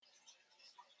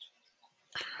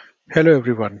Hello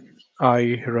everyone.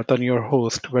 I, Ratan, your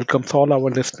host, welcomes all our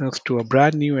listeners to a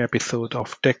brand new episode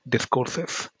of Tech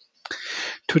Discourses.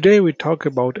 Today we talk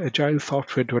about agile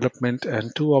software development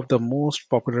and two of the most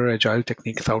popular agile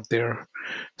techniques out there,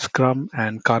 Scrum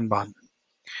and Kanban.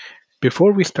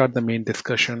 Before we start the main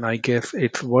discussion, I guess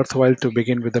it's worthwhile to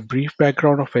begin with a brief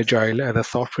background of agile as a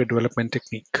software development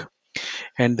technique,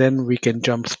 and then we can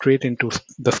jump straight into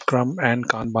the Scrum and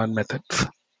Kanban methods.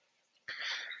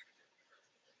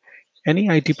 Any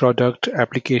IT product,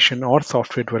 application, or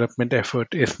software development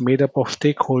effort is made up of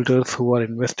stakeholders who are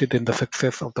invested in the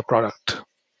success of the product.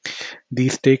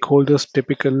 These stakeholders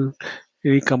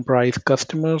typically comprise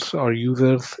customers or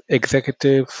users,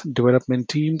 executives, development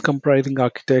team comprising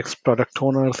architects, product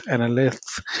owners,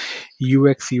 analysts,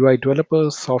 UX UI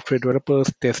developers, software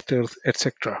developers, testers,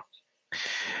 etc.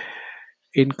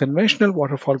 In conventional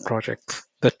waterfall projects,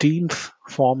 the teams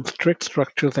form strict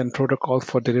structures and protocols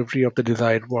for delivery of the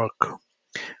desired work.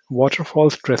 Waterfall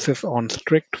stresses on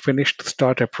strict finished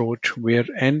start approach where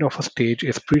end of a stage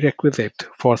is prerequisite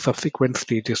for subsequent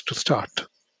stages to start.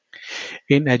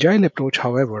 In agile approach,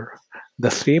 however,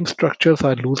 the same structures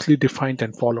are loosely defined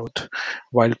and followed,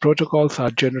 while protocols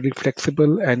are generally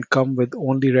flexible and come with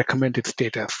only recommended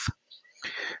status.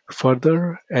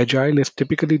 Further, agile is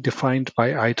typically defined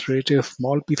by iterative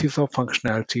small pieces of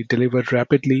functionality delivered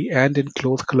rapidly and in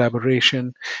close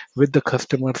collaboration with the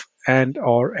customers and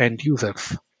or end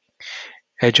users.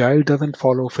 Agile doesn't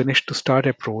follow finish to start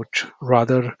approach,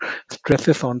 rather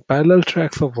stresses on parallel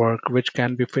tracks of work which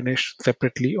can be finished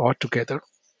separately or together.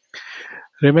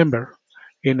 Remember,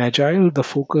 in Agile the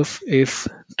focus is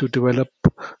to develop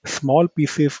small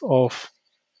pieces of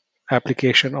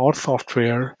application or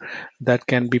software that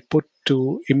can be put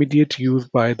to immediate use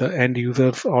by the end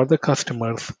users or the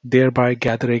customers, thereby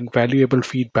gathering valuable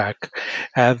feedback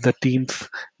as the teams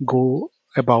go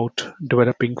about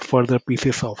developing further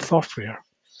pieces of software.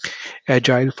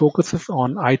 Agile focuses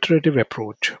on iterative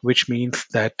approach, which means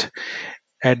that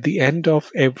at the end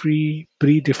of every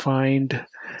predefined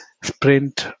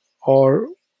sprint or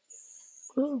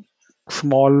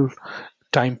small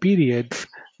time periods,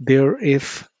 there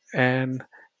is an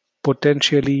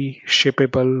potentially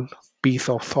shippable piece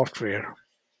of software.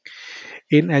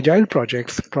 In agile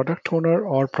projects, product owner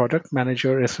or product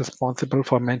manager is responsible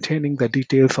for maintaining the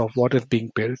details of what is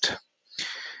being built.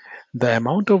 The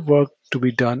amount of work to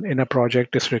be done in a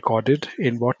project is recorded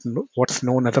in what's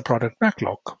known as a product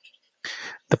backlog.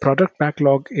 The product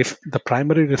backlog is the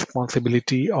primary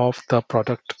responsibility of the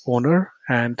product owner,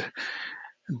 and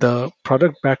the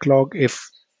product backlog is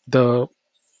the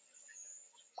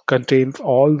contains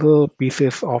all the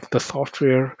pieces of the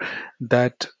software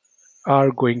that are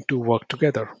going to work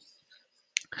together.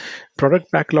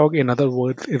 Product backlog, in other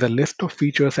words, is a list of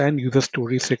features and user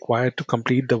stories required to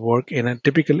complete the work in a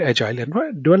typical agile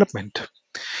development.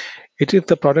 It is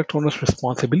the product owner's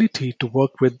responsibility to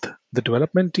work with the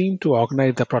development team to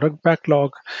organize the product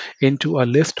backlog into a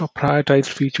list of prioritized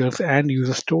features and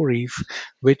user stories,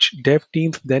 which dev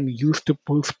teams then use to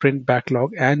pull sprint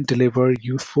backlog and deliver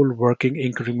useful working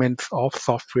increments of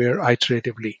software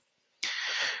iteratively.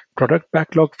 Product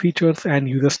backlog features and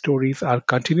user stories are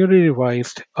continually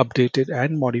revised, updated,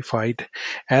 and modified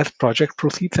as project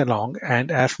proceeds along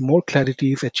and as more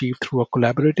clarity is achieved through a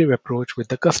collaborative approach with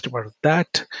the customer.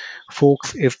 That,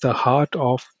 folks, is the heart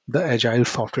of the agile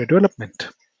software development.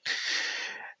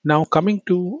 Now, coming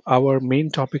to our main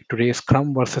topic today,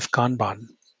 Scrum versus Kanban.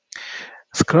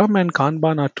 Scrum and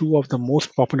Kanban are two of the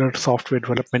most popular software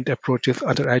development approaches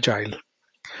under Agile.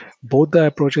 Both the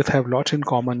approaches have lots in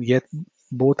common, yet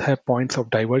both have points of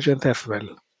divergence as well.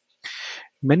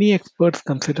 Many experts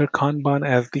consider Kanban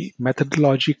as the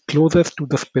methodology closest to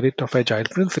the spirit of Agile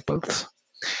principles.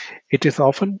 It is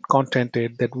often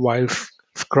contended that while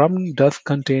Scrum does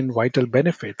contain vital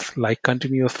benefits like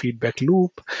continuous feedback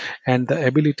loop and the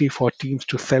ability for teams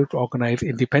to self-organize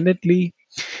independently,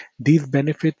 these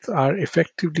benefits are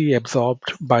effectively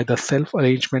absorbed by the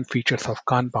self-arrangement features of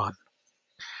Kanban.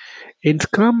 In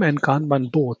Scrum and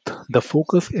Kanban both, the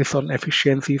focus is on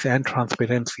efficiencies and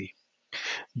transparency.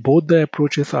 Both the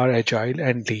approaches are agile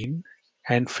and lean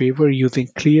and favor using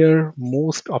clear,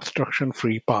 most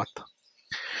obstruction-free path.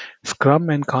 Scrum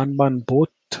and Kanban both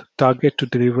target to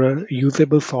deliver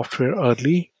usable software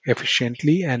early,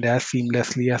 efficiently, and as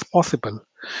seamlessly as possible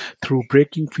through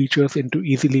breaking features into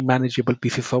easily manageable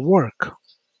pieces of work.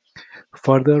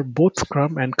 Further, both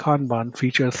Scrum and Kanban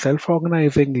feature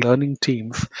self-organizing learning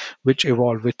teams which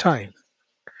evolve with time.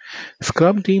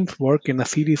 Scrum teams work in a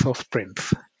series of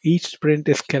sprints. Each sprint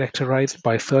is characterized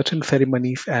by certain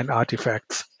ceremonies and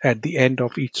artifacts at the end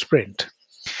of each sprint.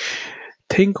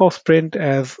 Think of sprint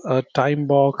as a time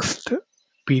boxed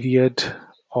period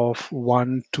of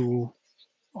 1, 2,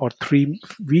 or 3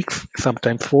 weeks,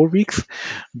 sometimes 4 weeks,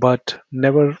 but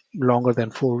never longer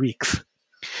than 4 weeks.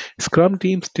 Scrum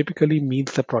teams typically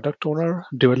means the product owner,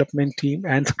 development team,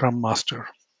 and Scrum Master.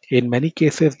 In many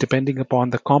cases, depending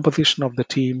upon the composition of the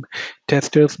team,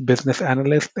 testers, business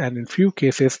analysts, and in few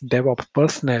cases, DevOps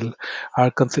personnel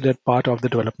are considered part of the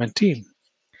development team.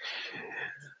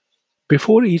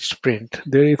 Before each sprint,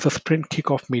 there is a sprint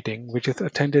kickoff meeting, which is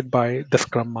attended by the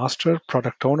Scrum Master,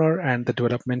 product owner, and the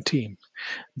development team.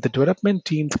 The development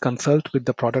teams consult with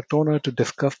the product owner to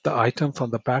discuss the items on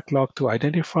the backlog to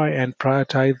identify and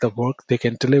prioritize the work they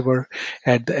can deliver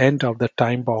at the end of the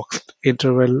time boxed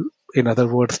interval, in other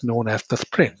words, known as the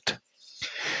sprint.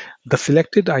 The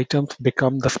selected items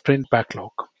become the sprint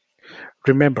backlog.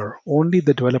 Remember, only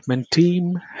the development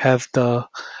team has the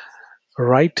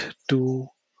right to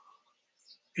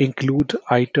include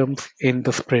items in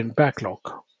the sprint backlog.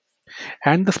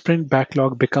 And the sprint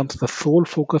backlog becomes the sole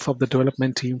focus of the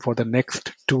development team for the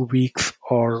next 2 weeks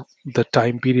or the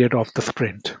time period of the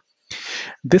sprint.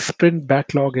 This sprint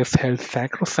backlog is held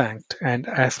sacrosanct, and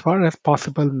as far as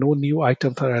possible, no new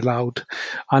items are allowed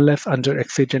unless under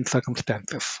exigent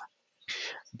circumstances.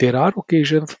 There are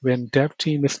occasions when dev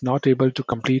team is not able to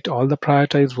complete all the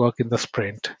prioritized work in the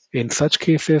sprint. In such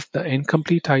cases, the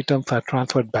incomplete items are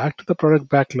transferred back to the product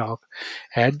backlog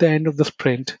at the end of the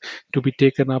sprint to be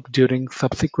taken up during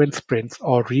subsequent sprints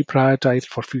or reprioritized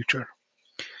for future.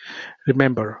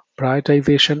 Remember,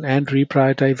 prioritization and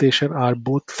reprioritization are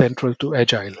both central to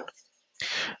Agile.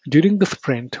 During the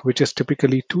sprint, which is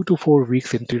typically 2 to 4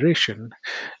 weeks in duration,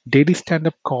 daily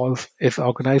stand-up calls is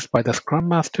organized by the Scrum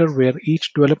Master where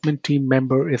each development team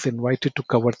member is invited to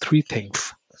cover three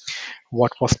things: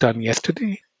 what was done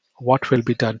yesterday, what will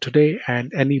be done today,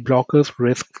 and any blockers,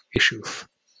 risks, issues.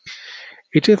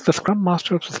 It is the Scrum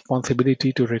Master's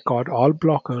responsibility to record all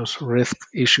blockers, risks,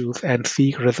 issues, and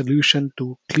seek resolution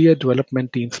to clear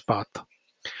development team's path.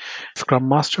 Scrum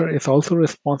Master is also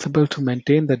responsible to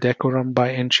maintain the decorum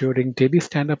by ensuring daily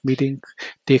stand-up meeting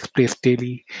takes place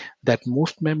daily, that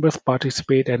most members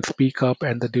participate and speak up,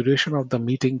 and the duration of the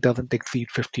meeting doesn't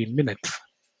exceed 15 minutes.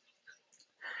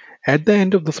 At the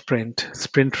end of the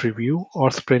sprint review or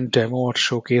sprint demo or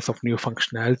showcase of new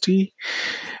functionality,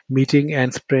 meeting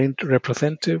and sprint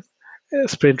retrospective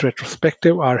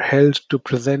are held to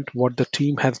present what the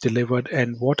team has delivered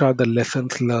and what are the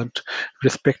lessons learned,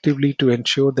 respectively, to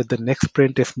ensure that the next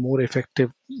sprint is more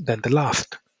effective than the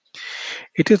last.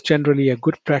 It is generally a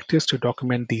good practice to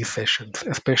document these sessions,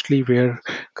 especially where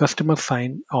customer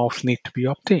sign-offs need to be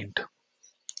obtained.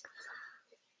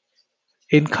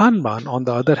 In Kanban, on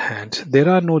the other hand, there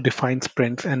are no defined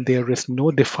sprints and there is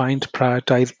no defined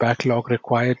prioritized backlog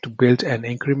required to build an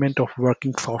increment of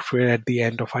working software at the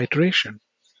end of iteration.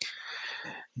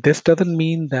 This doesn't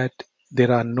mean that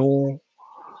there are no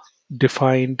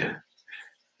defined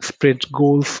sprint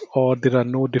goals or there are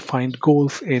no defined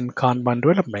goals in Kanban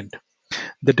development.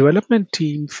 The development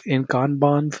teams in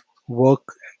Kanban work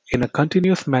in a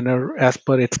continuous manner as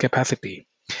per its capacity.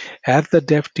 As the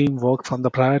dev team works on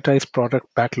the prioritized product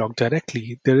backlog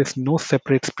directly, there is no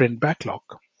separate sprint backlog.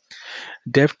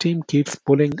 Dev team keeps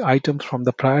pulling items from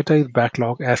the prioritized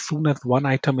backlog as soon as one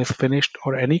item is finished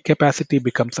or any capacity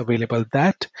becomes available.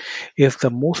 That is the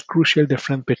most crucial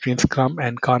difference between Scrum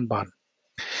and Kanban.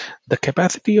 The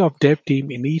capacity of dev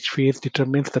team in each phase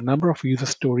determines the number of user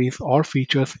stories or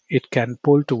features it can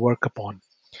pull to work upon.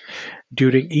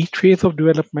 During each phase of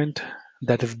development,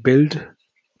 that is build,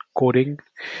 coding,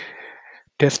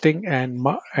 testing, and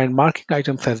marking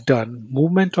items as done,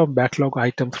 movement of backlog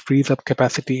items frees up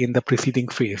capacity in the preceding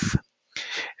phase.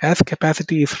 As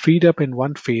capacity is freed up in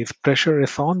one phase, pressure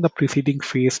is on the preceding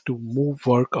phase to move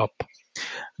work up.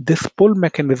 This pull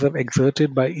mechanism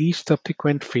exerted by each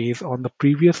subsequent phase on the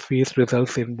previous phase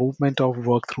results in movement of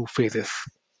work through phases.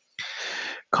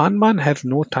 Kanban has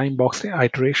no time-boxed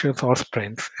iterations or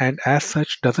sprints, and as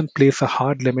such doesn't place a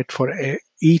hard limit for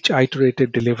each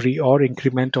iterative delivery or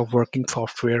increment of working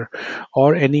software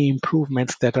or any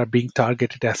improvements that are being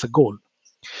targeted as a goal.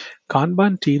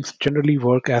 Kanban teams generally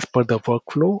work as per the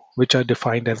workflow, which are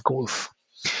defined as goals.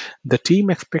 The team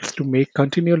expects to make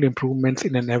continual improvements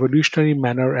in an evolutionary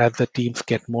manner as the teams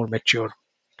get more mature.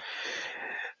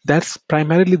 That's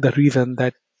primarily the reason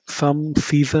that some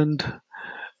seasoned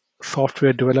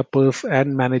software developers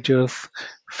and managers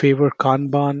favor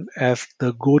Kanban as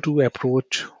the go-to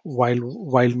approach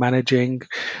while managing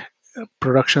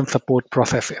production support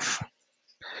processes.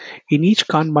 In each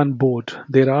Kanban board,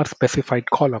 there are specified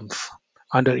columns.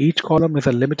 Under each column is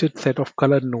a limited set of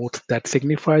colored nodes that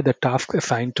signify the task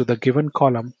assigned to the given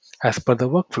column as per the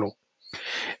workflow.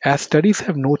 As studies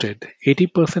have noted,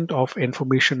 80% of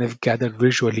information is gathered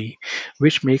visually,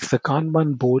 which makes the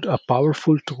Kanban board a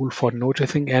powerful tool for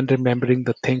noticing and remembering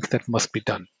the things that must be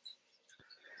done.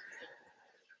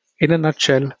 In a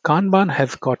nutshell, Kanban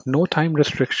has got no time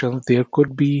restrictions. There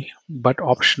could be but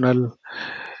optional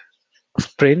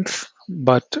sprints,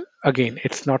 but again,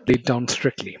 it's not laid down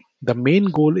strictly. The main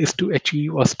goal is to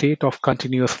achieve a state of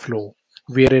continuous flow,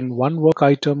 wherein one work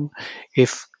item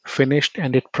is finished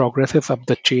and it progresses up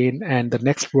the chain, and the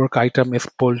next work item is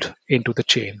pulled into the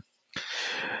chain.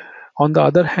 On the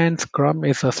other hand, Scrum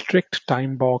is a strict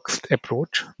time boxed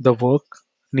approach. The work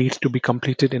needs to be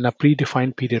completed in a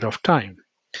predefined period of time.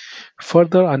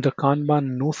 Further, under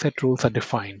Kanban, no set roles are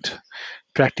defined.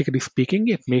 Practically speaking,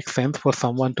 it makes sense for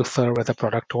someone to serve as a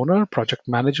product owner, project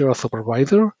manager, or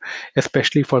supervisor,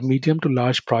 especially for medium to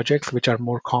large projects which are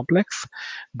more complex.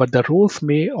 But the roles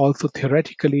may also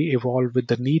theoretically evolve with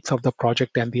the needs of the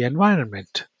project and the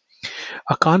environment.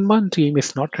 A Kanban team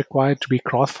is not required to be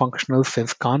cross functional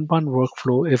since Kanban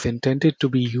workflow is intended to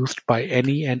be used by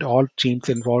any and all teams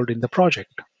involved in the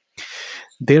project.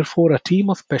 Therefore, a team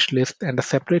of specialists and a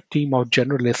separate team of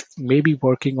generalists may be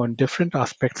working on different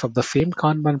aspects of the same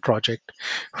Kanban project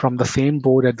from the same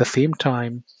board at the same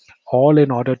time, all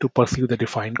in order to pursue the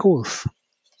defined goals.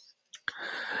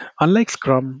 Unlike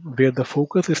Scrum, where the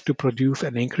focus is to produce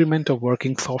an increment of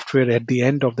working software at the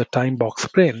end of the time box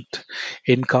sprint,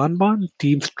 in Kanban,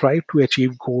 teams strive to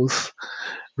achieve goals,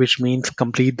 which means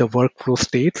complete the workflow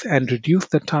states and reduce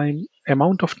the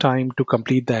amount of time to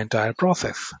complete the entire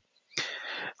process.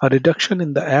 A reduction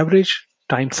in the average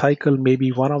time cycle may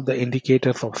be one of the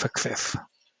indicators of success.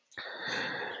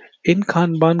 In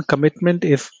Kanban, commitment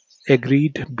is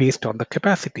agreed based on the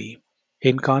capacity.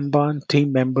 In Kanban,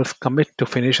 team members commit to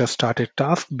finish a started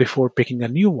task before picking a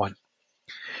new one.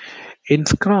 In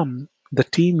Scrum, the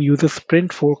team uses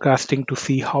sprint forecasting to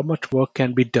see how much work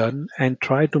can be done and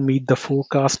try to meet the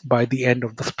forecast by the end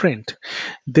of the sprint.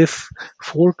 This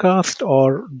forecast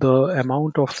or the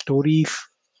amount of stories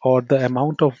or the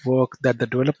amount of work that the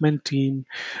development team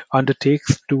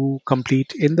undertakes to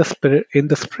complete in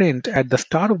the sprint at the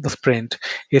start of the sprint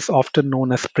is often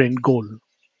known as sprint goal.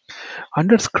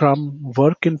 Under Scrum,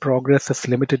 work in progress is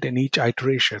limited in each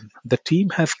iteration. The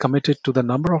team has committed to the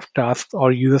number of tasks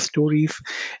or user stories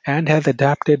and has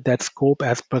adapted that scope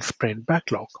as per sprint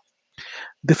backlog.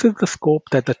 This is the scope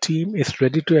that the team is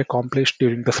ready to accomplish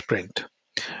during the sprint.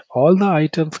 All the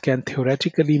items can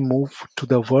theoretically move to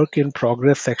the work in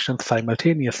progress section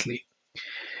simultaneously.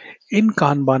 In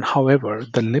Kanban, however,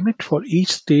 the limit for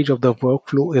each stage of the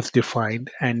workflow is defined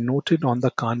and noted on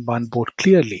the Kanban board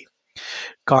clearly.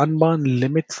 Kanban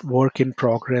limits work in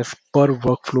progress per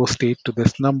workflow state to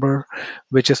this number,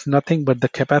 which is nothing but the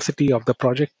capacity of the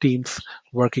project teams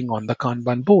working on the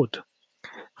Kanban board.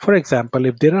 For example,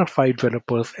 if there are 5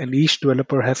 developers and each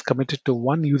developer has committed to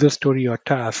one user story or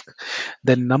task,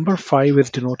 then number 5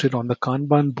 is denoted on the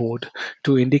Kanban board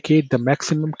to indicate the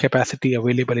maximum capacity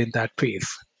available in that phase.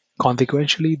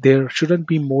 Consequently, there shouldn't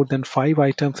be more than 5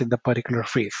 items in the particular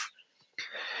phase.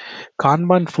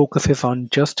 Kanban focuses on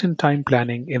just-in-time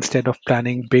planning instead of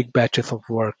planning big batches of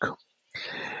work.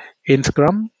 In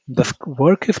Scrum, the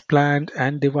work is planned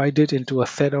and divided into a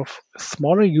set of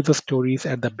smaller user stories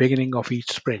at the beginning of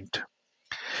each sprint.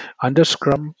 Under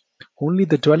Scrum, only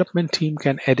the development team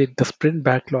can edit the sprint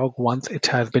backlog once it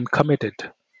has been committed.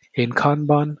 In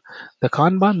Kanban, the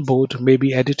Kanban board may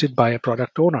be edited by a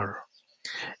product owner.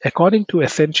 According to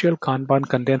Essential Kanban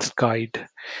Condensed Guide,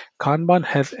 Kanban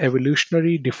has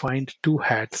evolutionary defined 2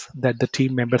 hats that the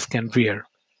team members can wear: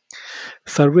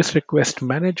 Service Request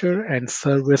Manager and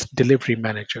Service Delivery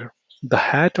Manager. The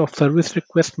hat of Service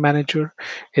Request Manager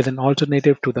is an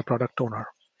alternative to the product owner.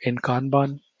 In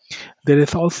Kanban, there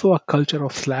is also a culture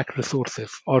of Slack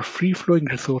resources or free-flowing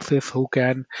resources who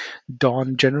can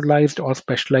don generalized or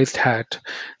specialized hat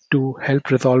to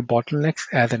help resolve bottlenecks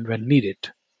as and when needed.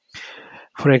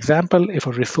 For example, if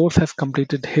a resource has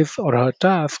completed his or her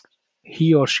task,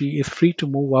 he or she is free to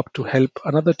move up to help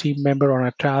another team member on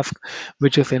a task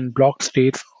which is in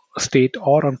state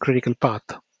or on critical path.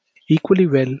 Equally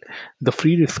well, the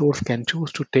free resource can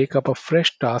choose to take up a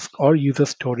fresh task or user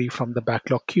story from the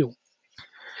backlog queue.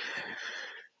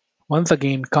 Once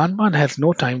again, Kanban has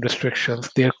no time restrictions.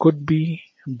 There could be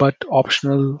but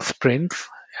optional sprints,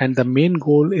 and the main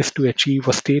goal is to achieve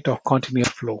a state of continuous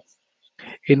flow.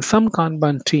 In some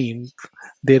Kanban teams,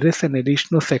 there is an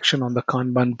additional section on the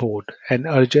Kanban board, an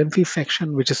urgency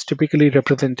section which is typically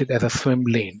represented as a swim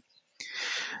lane.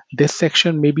 This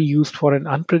section may be used for an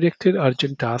unpredicted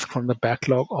urgent task from the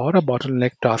backlog or a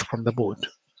bottleneck task from the board.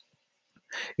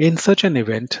 In such an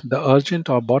event, the urgent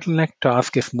or bottleneck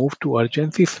task is moved to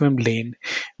urgency swim lane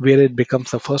where it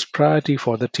becomes the first priority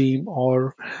for the team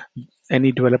or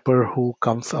any developer who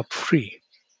comes up free.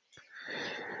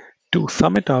 To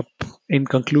sum it up, in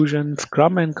conclusion,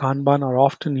 Scrum and Kanban are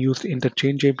often used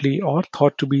interchangeably or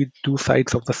thought to be two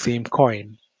sides of the same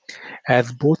coin.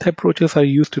 As both approaches are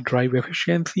used to drive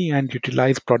efficiency and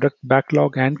utilize product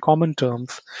backlog and common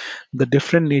terms, the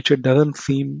different nature doesn't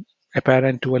seem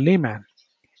apparent to a layman.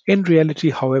 In reality,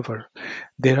 however,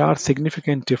 there are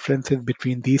significant differences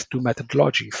between these two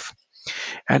methodologies.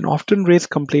 An often raised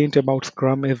complaint about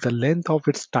Scrum is the length of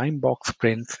its time box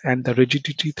sprints and the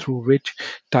rigidity through which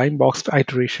time boxed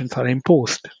iterations are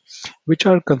imposed, which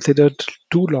are considered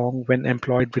too long when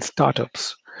employed with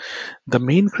startups. The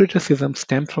main criticism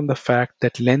stems from the fact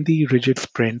that lengthy, rigid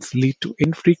sprints lead to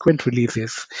infrequent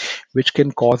releases, which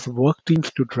can cause work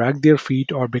teams to drag their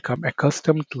feet or become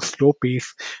accustomed to slow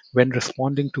pace when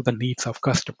responding to the needs of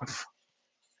customers.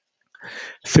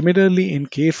 Similarly, in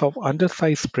case of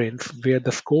undersized sprints where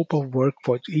the scope of work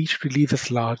for each release is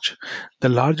large, the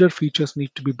larger features need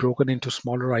to be broken into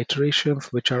smaller iterations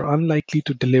which are unlikely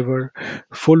to deliver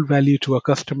full value to a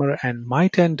customer and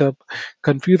might end up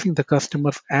confusing the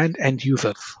customers and end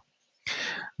users.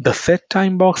 The set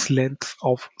time box lengths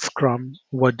of Scrum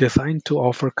were designed to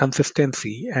offer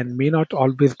consistency and may not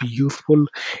always be useful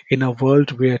in a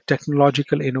world where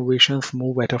technological innovations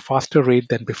move at a faster rate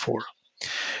than before.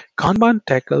 Kanban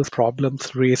tackles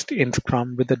problems raised in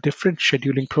Scrum with a different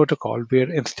scheduling protocol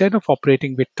where instead of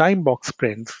operating with time box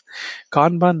sprints,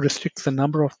 Kanban restricts the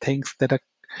number of things that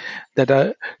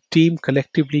a team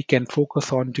collectively can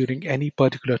focus on during any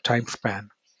particular time span.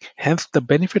 Hence, the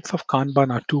benefits of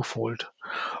Kanban are twofold.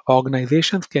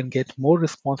 Organizations can get more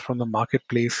response from the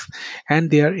marketplace, and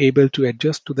they are able to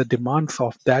adjust to the demands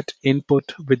of that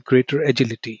input with greater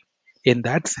agility. In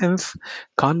that sense,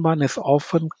 Kanban is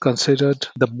often considered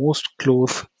the most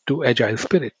close to Agile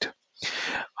spirit.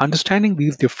 Understanding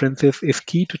these differences is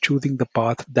key to choosing the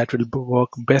path that will work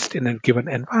best in a given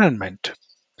environment.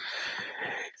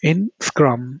 In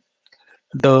Scrum,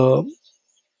 the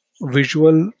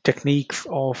visual techniques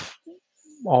of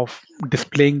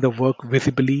displaying the work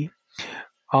visibly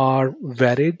are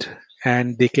varied,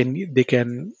 and they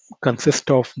can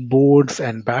consist of boards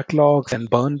and backlogs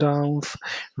and burn downs,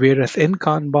 whereas in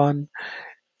Kanban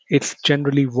it's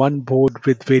generally one board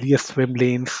with various swim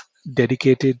lanes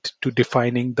dedicated to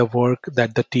defining the work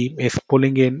that the team is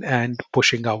pulling in and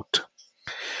pushing out.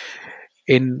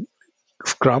 In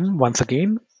Scrum, once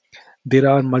again, there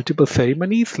are multiple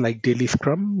ceremonies like daily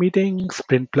Scrum meetings,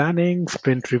 sprint planning,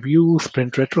 sprint review,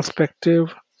 sprint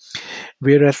retrospective,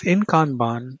 whereas in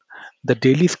Kanban, the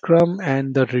daily Scrum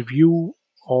and the review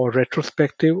or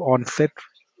retrospective on set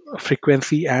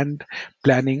frequency and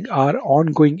planning are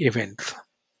ongoing events.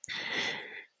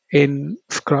 In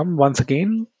Scrum, once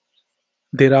again,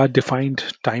 there are defined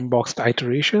time boxed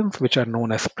iterations which are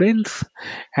known as sprints,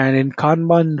 and in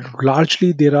Kanban,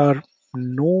 largely there are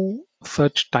no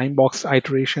such time boxed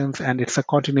iterations and it's a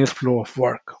continuous flow of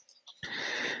work.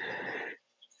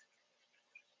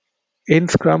 In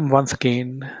Scrum, once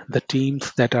again, the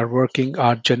teams that are working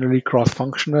are generally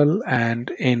cross-functional, and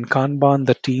in Kanban,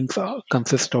 the teams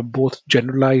consist of both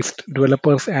generalized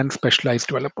developers and specialized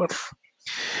developers.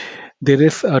 There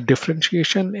is a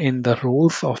differentiation in the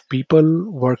roles of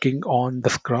people working on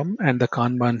the Scrum and the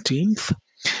Kanban teams.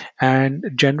 And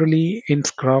generally in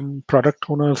Scrum, product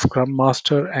owner, Scrum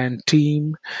master, and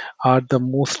team are the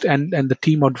most, and the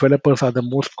team of developers are the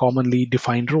most commonly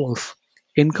defined roles.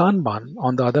 In Kanban,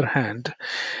 on the other hand,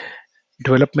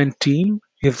 development team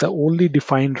is the only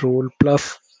defined role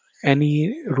plus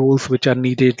any roles which are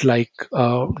needed like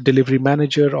a delivery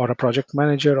manager or a project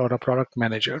manager or a product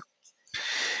manager.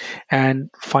 And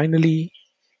finally,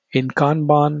 in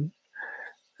Kanban,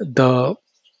 the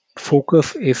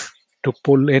focus is to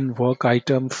pull in work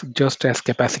items just as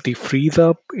capacity frees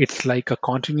up. It's like a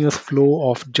continuous flow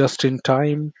of just in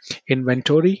time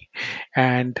inventory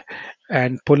and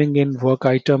pulling in work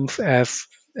items as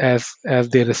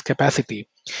there is capacity.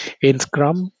 In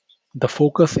Scrum, the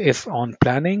focus is on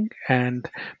planning and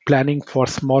planning for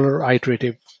smaller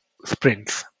iterative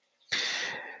sprints.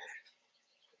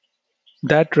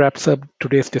 That wraps up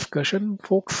today's discussion,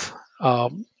 folks.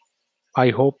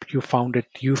 I hope you found it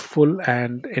useful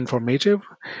and informative.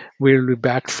 We'll be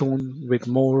back soon with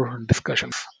more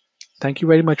discussions. Thank you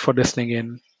very much for listening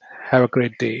in. Have a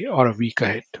great day or a week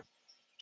ahead.